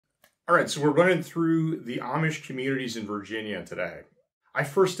All right, so we're running through the Amish communities in Virginia today. I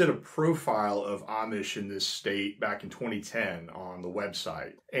first did a profile of Amish in this state back in 2010 on the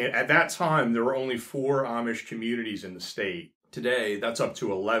website. And at that time, there were only 4 Amish communities in the state. Today, that's up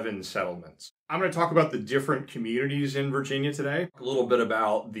to 11 settlements. I'm going to talk about the different communities in Virginia today, a little bit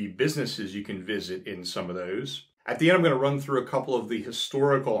about the businesses you can visit in some of those. At the end, I'm going to run through a couple of the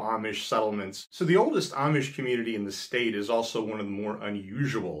historical Amish settlements. So the oldest Amish community in the state is also one of the more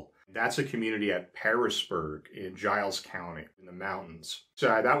unusual. That's a community at Pearisburg in Giles County in the mountains. So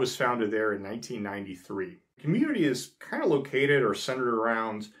that was founded there in 1993. The community is kind of located or centered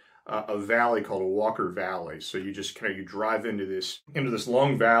around a valley called a Walker Valley. So you just you drive into this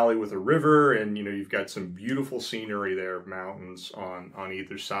long valley with a river, and you've got some beautiful scenery there, mountains on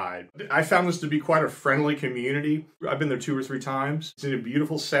either side. I found this to be quite a friendly community. I've been there 2 or 3 times. It's in a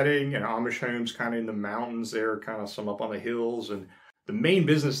beautiful setting, and Amish homes kind of in the mountains there, kind of some up on the hills. And the main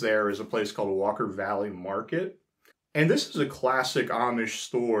business there is a place called Walker Valley Market. And this is a classic Amish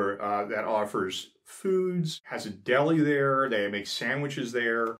store that offers foods, has a deli there. They make sandwiches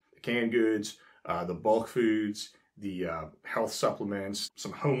there, canned goods, the bulk foods, the health supplements,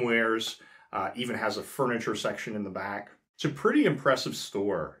 some homewares, even has a furniture section in the back. It's a pretty impressive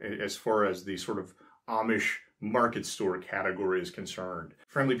store as far as the sort of Amish market store category is concerned.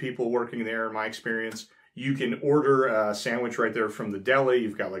 Friendly people working there, in my experience. You can order a sandwich right there from the deli.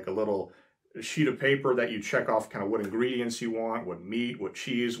 You've got like a little sheet of paper that you check off kind of what ingredients you want, what meat, what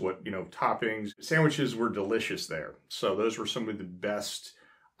cheese, what, toppings. Sandwiches were delicious there. So those were some of the best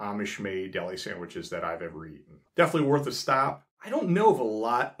Amish-made deli sandwiches that I've ever eaten. Definitely worth a stop. I don't know of a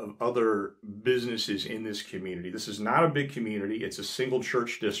lot of other businesses in this community. This is not a big community. It's a single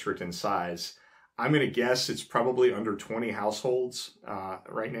church district in size. I'm going to guess it's probably under 20 households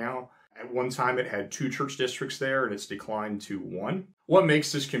right now. At one time, it had 2 church districts there, and it's declined to 1. What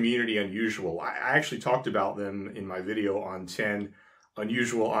makes this community unusual? I actually talked about them in my video on 10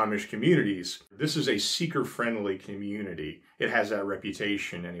 unusual Amish communities. This is a seeker-friendly community. It has that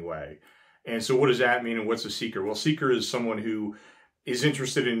reputation anyway. And so what does that mean, and what's a seeker? Well, seeker is someone who is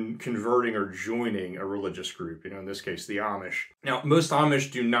interested in converting or joining a religious group, in this case, the Amish. Now, most Amish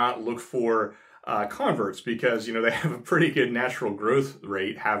do not look for converts because, they have a pretty good natural growth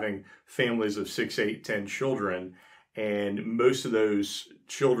rate, having families of 6, 8, 10 children. And most of those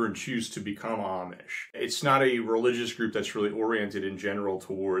children choose to become Amish. It's not a religious group that's really oriented in general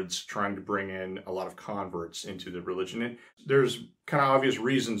towards trying to bring in a lot of converts into the religion. And there's kind of obvious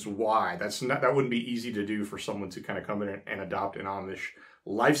reasons why. That wouldn't be easy to do for someone to kind of come in and adopt an Amish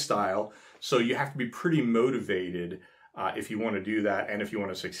lifestyle. So you have to be pretty motivated if you want to do that, and if you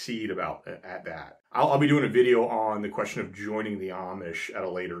want to succeed at that. I'll be doing a video on the question of joining the Amish at a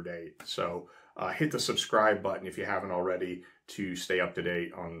later date. So hit the subscribe button if you haven't already to stay up to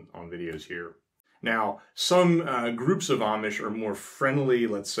date on videos here. Now, some groups of Amish are more friendly,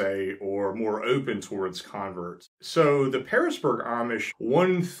 let's say, or more open towards converts. So the Pearisburg Amish,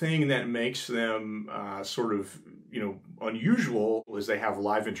 one thing that makes them unusual is they have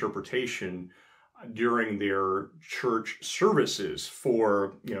live interpretation during their church services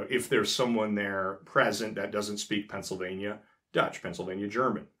for, if there's someone there present that doesn't speak Pennsylvania Dutch, Pennsylvania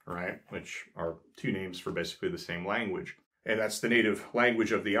German, right? Which are 2 names for basically the same language. And that's the native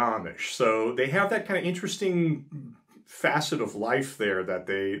language of the Amish. So they have that kind of interesting facet of life there that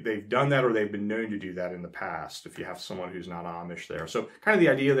they've done that, or they've been known to do that in the past if you have someone who's not Amish there. So kind of the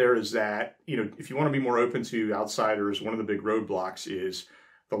idea there is that, if you want to be more open to outsiders, one of the big roadblocks is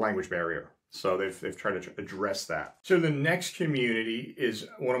the language barrier. So they've tried to address that. So the next community is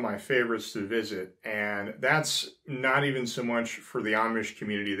one of my favorites to visit, and that's not even so much for the Amish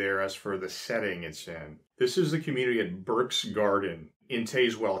community there as for the setting it's in. This is the community at Burke's Garden in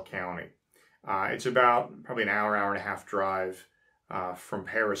Tazewell County. It's about probably an hour and a half drive from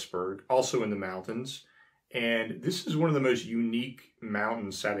Pearisburg, also in the mountains. And this is one of the most unique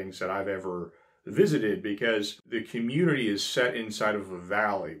mountain settings that I've ever visited, because the community is set inside of a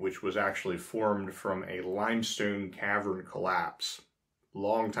valley which was actually formed from a limestone cavern collapse a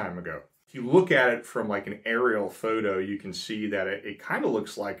long time ago. If you look at it from like an aerial photo, you can see that it kind of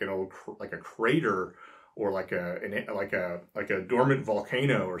looks like a crater, or like a dormant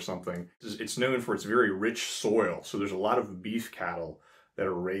volcano or something. It's known for its very rich soil, so there's a lot of beef cattle that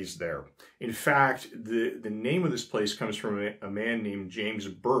are raised there. In fact, the name of this place comes from a man named James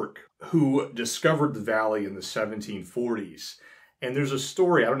Burke, who discovered the valley in the 1740s. And there's a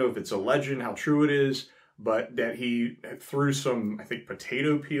story, I don't know if it's a legend, how true it is, but that he threw some, I think,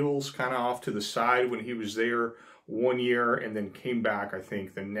 potato peels kind of off to the side when he was there one year, and then came back, I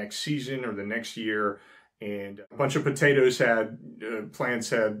think, the next season or the next year, and a bunch of plants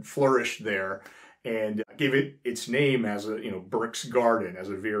had flourished there, and gave it its name as a, Brick's Garden, as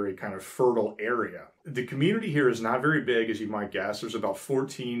a very kind of fertile area. The community here is not very big, as you might guess. There's about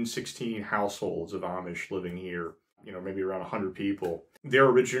 14, 16 households of Amish living here, maybe around 100 people. They're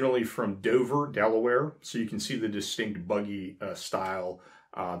originally from Dover, Delaware, so you can see the distinct buggy style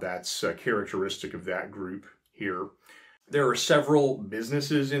that's characteristic of that group here. There are several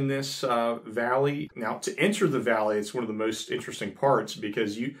businesses in this valley. Now, to enter the valley, it's one of the most interesting parts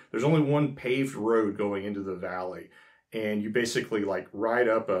because there's only one paved road going into the valley. And you basically like ride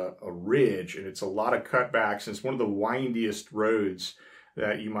up a ridge, and it's a lot of cutbacks. And it's one of the windiest roads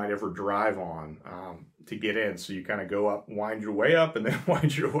that you might ever drive on to get in. So you kind of go up, wind your way up, and then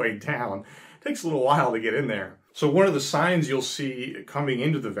wind your way down. It takes a little while to get in there. So one of the signs you'll see coming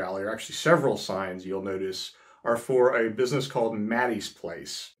into the valley, or actually several signs you'll notice, are for a business called Mattie's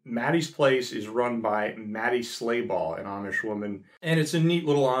Place. Mattie's Place is run by Mattie Slayball, an Amish woman, and it's a neat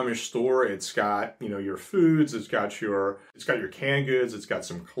little Amish store. It's got, your foods, it's got your canned goods, it's got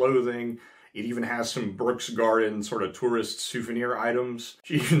some clothing. It even has some Brooks Garden sort of tourist souvenir items.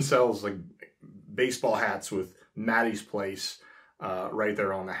 She even sells like baseball hats with Mattie's Place right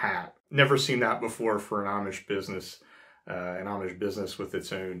there on the hat. Never seen that before for an Amish business with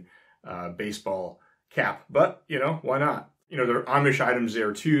its own baseball cap, but why not? There are Amish items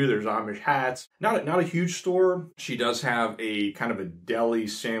there too. There's Amish hats. Not a huge store. She does have a kind of a deli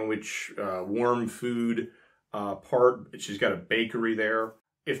sandwich, warm food part. She's got a bakery there.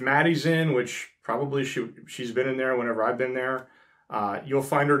 If Mattie's in, which probably she's been in there whenever I've been there, you'll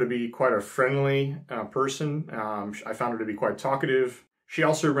find her to be quite a friendly person. I found her to be quite talkative. She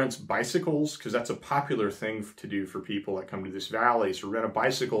also rents bicycles, because that's a popular thing to do for people that come to this valley. So rent a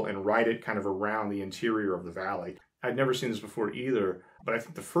bicycle and ride it kind of around the interior of the valley. I'd never seen this before either, but I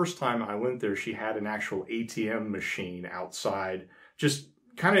think the first time I went there, she had an actual ATM machine outside, just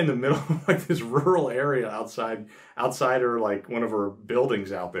kind of in the middle of like this rural area outside her, like one of her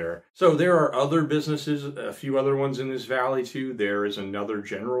buildings out there. So there are other businesses, a few other ones in this valley too. There is another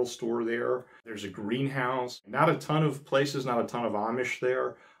general store there. There's a greenhouse. Not a ton of places, not a ton of Amish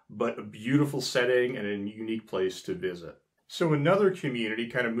there, but a beautiful setting and a unique place to visit. So another community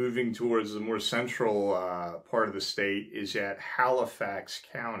kind of moving towards the more central part of the state is at Halifax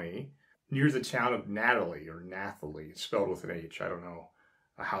County, near the town of Nathalie, or Nathalie. It's spelled with an H. I don't know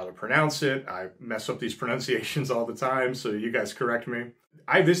how to pronounce it. I mess up these pronunciations all the time, so you guys correct me.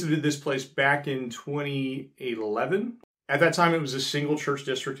 I visited this place back in 2011. At that time, it was a single church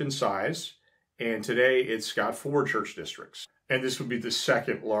district in size, and today it's got 4 church districts. And this would be the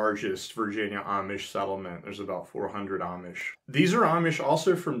second largest Virginia Amish settlement. There's about 400 Amish. These are Amish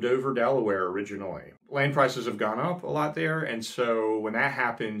also from Dover, Delaware originally. Land prices have gone up a lot there, and so when that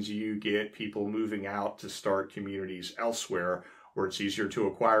happens, you get people moving out to start communities elsewhere, where it's easier to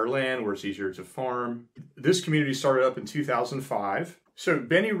acquire land, where it's easier to farm. This community started up in 2005. So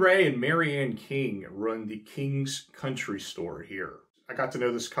Benny Ray and Marianne King run the King's Country Store here. I got to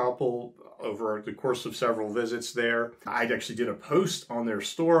know this couple over the course of several visits there. I actually did a post on their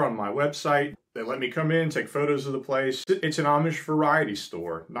store on my website. They let me come in, take photos of the place. It's an Amish variety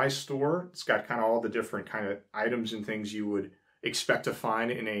store. Nice store. It's got kind of all the different kind of items and things you would expect to find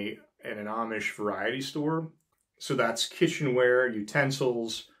in an Amish variety store. So that's kitchenware,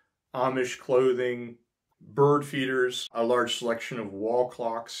 utensils, Amish clothing, bird feeders, a large selection of wall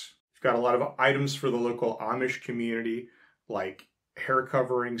clocks. We've got a lot of items for the local Amish community, like hair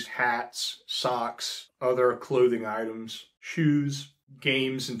coverings, hats, socks, other clothing items, shoes,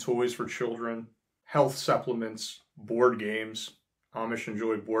 games and toys for children, health supplements, board games. Amish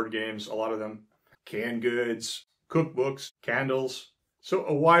enjoy board games, a lot of them. Canned goods, cookbooks, candles. So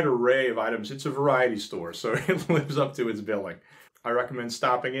a wide array of items. It's a variety store, so it lives up to its billing. I recommend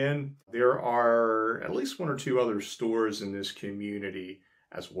stopping in. There are at least 1 or 2 other stores in this community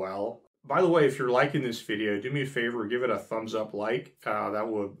as well. By the way, if you're liking this video, do me a favor, give it a thumbs up like. That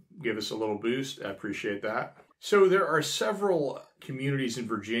will give us a little boost. I appreciate that. So there are several communities in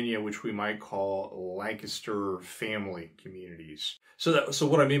Virginia which we might call Lancaster family communities. So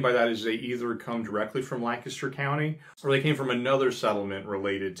what I mean by that is they either come directly from Lancaster County or they came from another settlement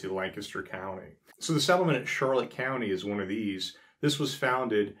related to Lancaster County. So the settlement at Charlotte County is one of these. This was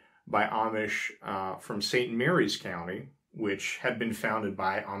founded by Amish from St. Mary's County, which had been founded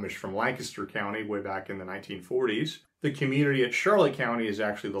by Amish from Lancaster County way back in the 1940s. The community at Charlotte County is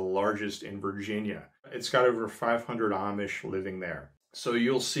actually the largest in Virginia. It's got over 500 Amish living there. So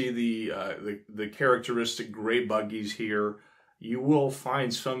you'll see the characteristic gray buggies here. You will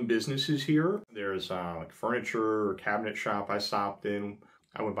find some businesses here. There's like furniture or cabinet shop I stopped in.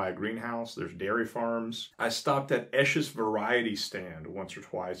 I went by a greenhouse. There's dairy farms. I stopped at Esch's Variety Stand once or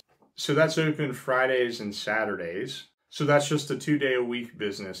twice. So that's open Fridays and Saturdays. So that's just a 2-day-a-week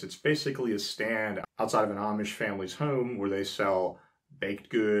business. It's basically a stand outside of an Amish family's home where they sell baked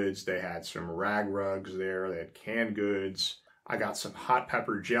goods. They had some rag rugs there. They had canned goods. I got some hot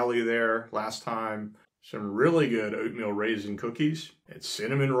pepper jelly there last time. Some really good oatmeal raisin cookies. It's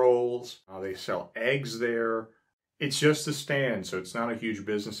cinnamon rolls. They sell eggs there. It's just a stand, so it's not a huge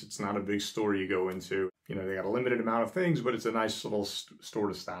business. It's not a big store you go into. You know, they got a limited amount of things, but it's a nice little store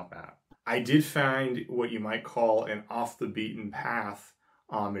to stop at. I did find what you might call an off-the-beaten-path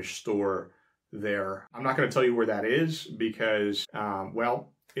Amish store there. I'm not going to tell you where that is because,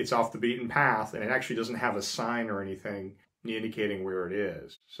 well, it's off the beaten path, and it actually doesn't have a sign or anything indicating where it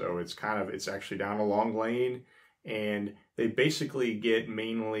is. So it's actually down a long lane, and they basically get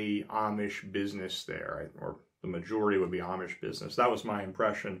mainly Amish business there, or the majority would be Amish business. That was my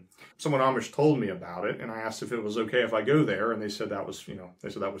impression. Someone Amish told me about it, and I asked if it was okay if I go there, and they said that was,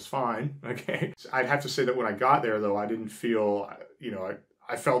 that was fine. Okay. I'd have to say that when I got there, though, I didn't feel,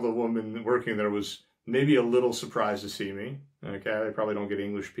 I felt the woman working there was maybe a little surprised to see me. Okay. They probably don't get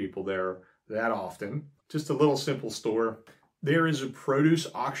English people there that often. Just a little simple store. There is a produce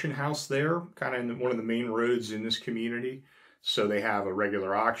auction house there, kind of in one of the main roads in this community. So they have a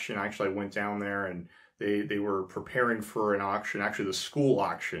regular auction. Actually, I went down there and they were preparing for an auction, actually the school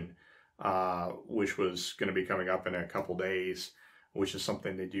auction, which was going to be coming up in a couple days, which is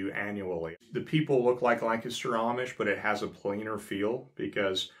something they do annually. The people look like Lancaster Amish, but it has a plainer feel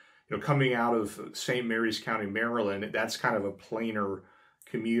because, coming out of St. Mary's County, Maryland, that's kind of a plainer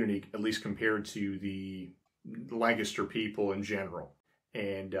community, at least compared to the Lancaster people in general.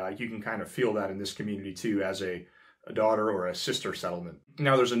 And you can kind of feel that in this community too, as a daughter or a sister settlement.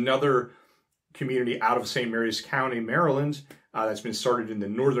 Now there's another community out of St. Mary's County, Maryland, that's been started in the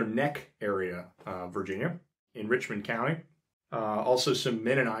Northern Neck area, Virginia, in Richmond County. Also some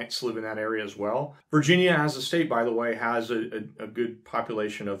Mennonites live in that area as well. Virginia as a state, by the way, has a good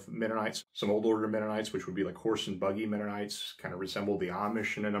population of Mennonites. Some old order Mennonites, which would be like horse and buggy Mennonites, kind of resemble the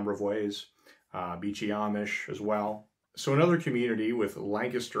Amish in a number of ways. Beachy Amish as well. So another community with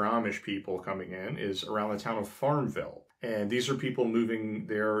Lancaster Amish people coming in is around the town of Farmville. And these are people moving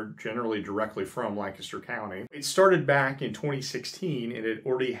there generally directly from Lancaster County. It started back in 2016, and it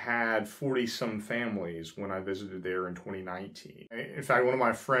already had 40-some families when I visited there in 2019. In fact, one of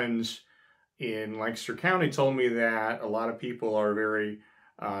my friends in Lancaster County told me that a lot of people are very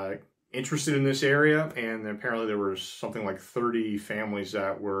interested in this area, and apparently there was something like 30 families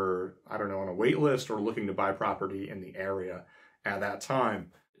that were, I don't know, on a wait list or looking to buy property in the area at that time.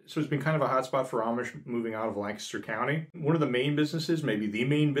 So it's been kind of a hotspot for Amish moving out of Lancaster County. One of the main businesses, maybe the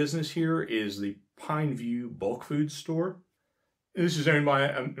main business here, is the Pineview Bulk Food Store. This is owned by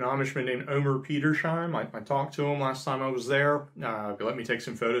an Amishman named Omer Petersheim. I talked to him last time I was there. He let me take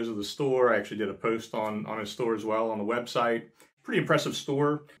some photos of the store. I actually did a post on his store as well on the website. Pretty impressive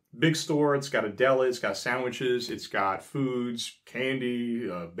store. Big store. It's got a deli. It's got sandwiches. It's got foods, candy,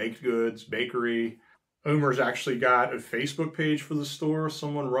 baked goods, bakery. Omer's actually got a Facebook page for the store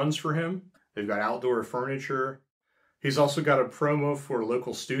someone runs for him. They've got outdoor furniture. He's also got a promo for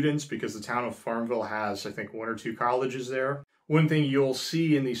local students because the town of Farmville has, I think, 1 or 2 colleges there. One thing you'll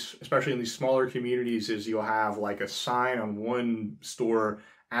see in these, especially in these smaller communities, is you'll have like a sign on one store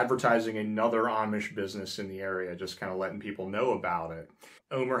advertising another Amish business in the area, just kind of letting people know about it.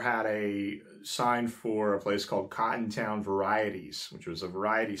 Omer had a sign for a place called Cottontown Varieties, which was a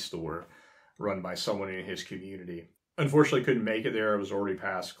variety store run by someone in his community. Unfortunately, couldn't make it there. It was already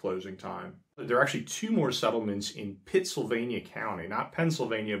past closing time. There are actually 2 more settlements in Pittsylvania County, not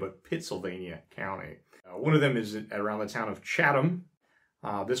Pennsylvania, but Pittsylvania County. One of them is around the town of Chatham.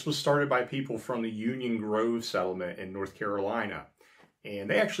 This was started by people from the Union Grove settlement in North Carolina. And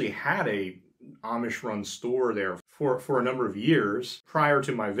they actually had a Amish-run store there for a number of years. Prior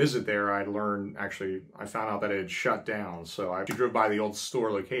to my visit there, I found out that it had shut down. So I drove by the old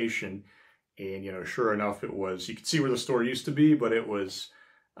store location, and, sure enough, you could see where the store used to be, but it was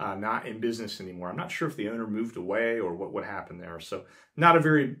not in business anymore. I'm not sure if the owner moved away or what happened there. So not a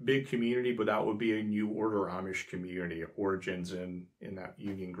very big community, but that would be a New Order Amish community, origins in that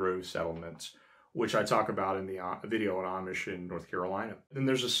Union Grove settlement, which I talk about in the video on Amish in North Carolina. Then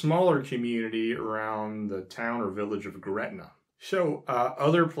there's a smaller community around the town or village of Gretna. So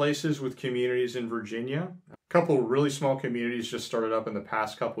other places with communities in Virginia, a couple really small communities just started up in the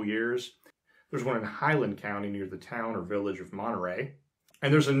past couple years. There's one in Highland County near the town or village of Monterey.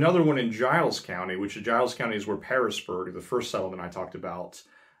 And there's another one in Giles County, which Giles County is where Pearisburg, the first settlement I talked about,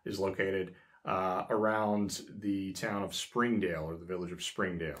 is located. around the town of Springdale, or the village of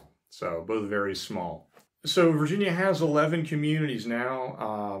Springdale. So both very small. So Virginia has 11 communities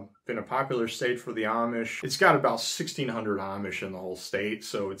now, been a popular state for the Amish. It's got about 1,600 Amish in the whole state,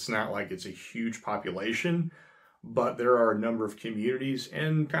 so it's not like it's a huge population, but there are a number of communities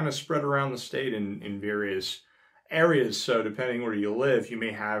and kind of spread around the state in various areas. So depending where you live, you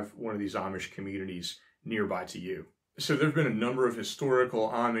may have one of these Amish communities nearby to you. So there have been a number of historical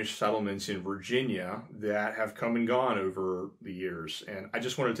Amish settlements in Virginia that have come and gone over the years. And I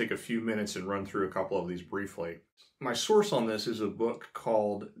just want to take a few minutes and run through a couple of these briefly. My source on this is a book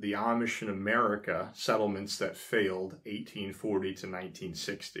called The Amish in America, Settlements That Failed, 1840 to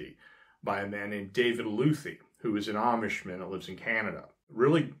 1960, by a man named David Luthi, who is an Amishman that lives in Canada.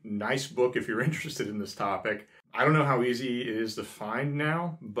 Really nice book if you're interested in this topic. I don't know how easy it is to find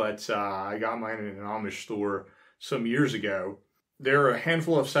now, but I got mine in an Amish store some years ago. There are a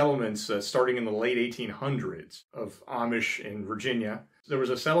handful of settlements starting in the late 1800s of Amish in Virginia. There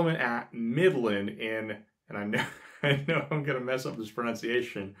was a settlement at Midland in, and I know I'm going to mess up this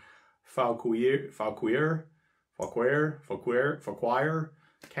pronunciation, Fauquier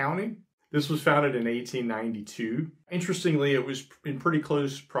County. This was founded in 1892. Interestingly, it was in pretty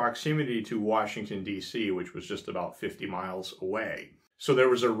close proximity to Washington, D.C., which was just about 50 miles away. So there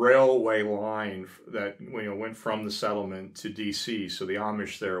was a railway line that went from the settlement to D.C. So the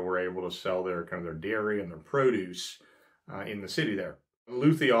Amish there were able to sell their dairy and their produce in the city there.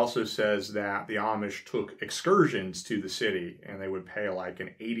 Luthi also says that the Amish took excursions to the city, and they would pay like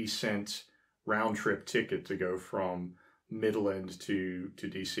an 80-cent round-trip ticket to go from Midland to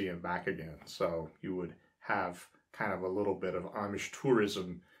D.C. and back again. So you would have kind of a little bit of Amish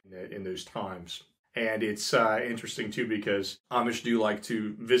tourism in those times. And it's interesting, too, because Amish do like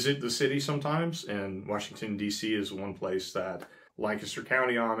to visit the city sometimes, and Washington, D.C. is one place that Lancaster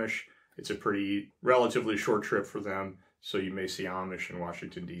County Amish, it's a pretty relatively short trip for them, so you may see Amish in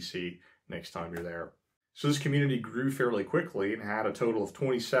Washington, D.C. next time you're there. So this community grew fairly quickly and had a total of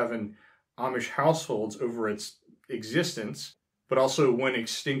 27 Amish households over its existence, but also went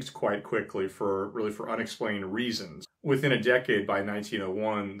extinct quite quickly for unexplained reasons. Within a decade, by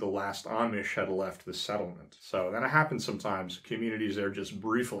 1901, the last Amish had left the settlement. So that happens sometimes. Communities there just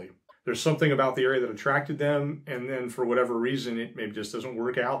briefly. There's something about the area that attracted them, and then for whatever reason, it maybe just doesn't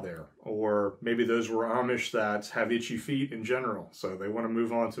work out there. Or maybe those were Amish that have itchy feet in general, so they want to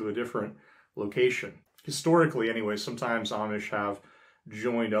move on to a different location. Historically, anyway, sometimes Amish have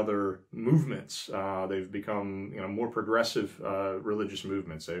joined other movements. They've become more progressive religious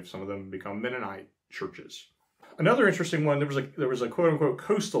movements. Some of them become Mennonite churches. Another interesting one, there was a quote-unquote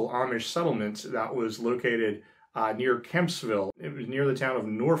coastal Amish settlement that was located near Kempsville. It was near the town of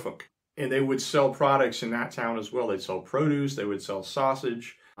Norfolk, and they would sell products in that town as well. They'd sell produce, they would sell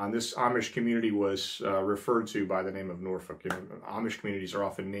sausage. This Amish community was referred to by the name of Norfolk. Amish communities are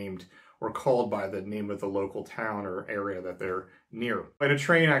often named or called by the name of the local town or area that they're near. And a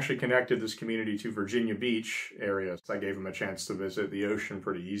train actually connected this community to Virginia Beach area. So I gave them a chance to visit the ocean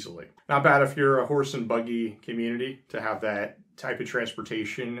pretty easily. Not bad if you're a horse and buggy community to have that type of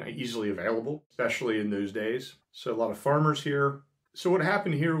transportation easily available, especially in those days. So a lot of farmers here. So what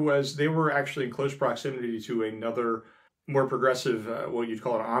happened here was they were actually in close proximity to another more progressive, what you'd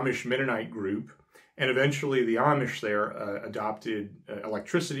call an Amish Mennonite group. And eventually the Amish there adopted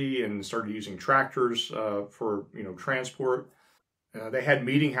electricity and started using tractors for transport. They had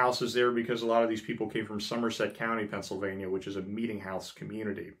meeting houses there because a lot of these people came from Somerset County, Pennsylvania, which is a meeting house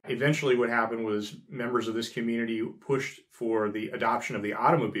community. Eventually what happened was members of this community pushed for the adoption of the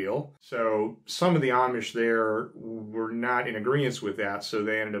automobile. So some of the Amish there were not in agreement with that, so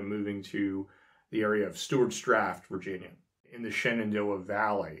they ended up moving to the area of Stuarts Draft, Virginia, in the Shenandoah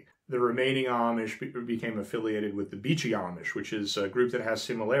Valley. The remaining Amish became affiliated with the Beachy Amish, which is a group that has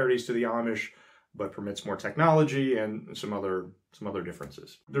similarities to the Amish, but permits more technology and some other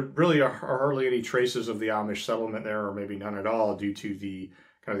differences. There really are hardly any traces of the Amish settlement there, or maybe none at all, due to the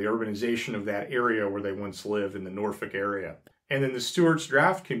kind of the urbanization of that area where they once lived in the Norfolk area. And then the Stuarts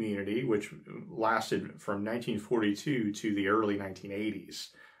Draft community, which lasted from 1942 to the early 1980s,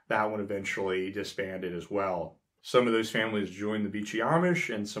 that one eventually disbanded as well. Some of those families joined the Beachy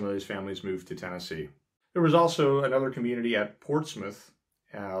Amish, and some of those families moved to Tennessee. There was also another community at Portsmouth,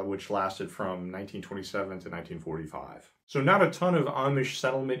 which lasted from 1927 to 1945. So not a ton of Amish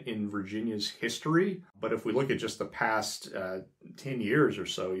settlement in Virginia's history, but if we look at just the past 10 years or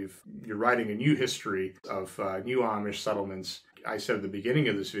so, you're writing a new history of new Amish settlements. I said at the beginning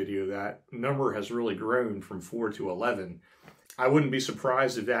of this video that number has really grown from 4 to 11. I wouldn't be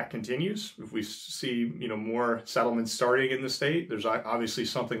surprised if that continues. If we see, more settlements starting in the state, there's obviously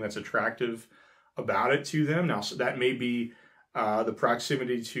something that's attractive about it to them. Now, so that may be the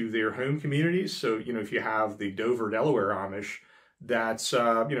proximity to their home communities. So, if you have the Dover, Delaware Amish, that's,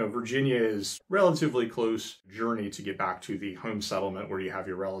 Virginia is relatively close journey to get back to the home settlement where you have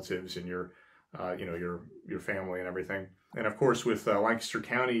your relatives and your family and everything. And of course, with Lancaster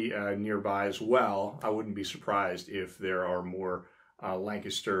County nearby as well, I wouldn't be surprised if there are more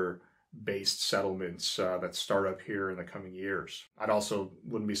Lancaster-based settlements that start up here in the coming years. I'd also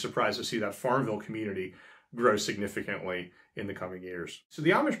wouldn't be surprised to see that Farmville community grow significantly in the coming years. So the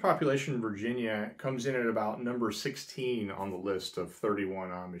Amish population in Virginia comes in at about number 16 on the list of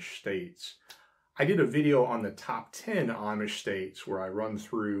 31 Amish states. I did a video on the top 10 Amish states where I run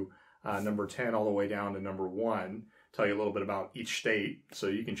through number 10 all the way down to number 1, tell you a little bit about each state, so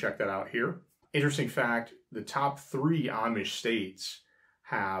you can check that out here. Interesting fact, the top 3 Amish states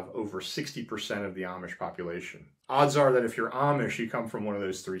have over 60% of the Amish population. Odds are that if you're Amish, you come from one of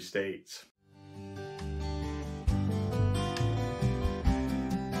those 3 states.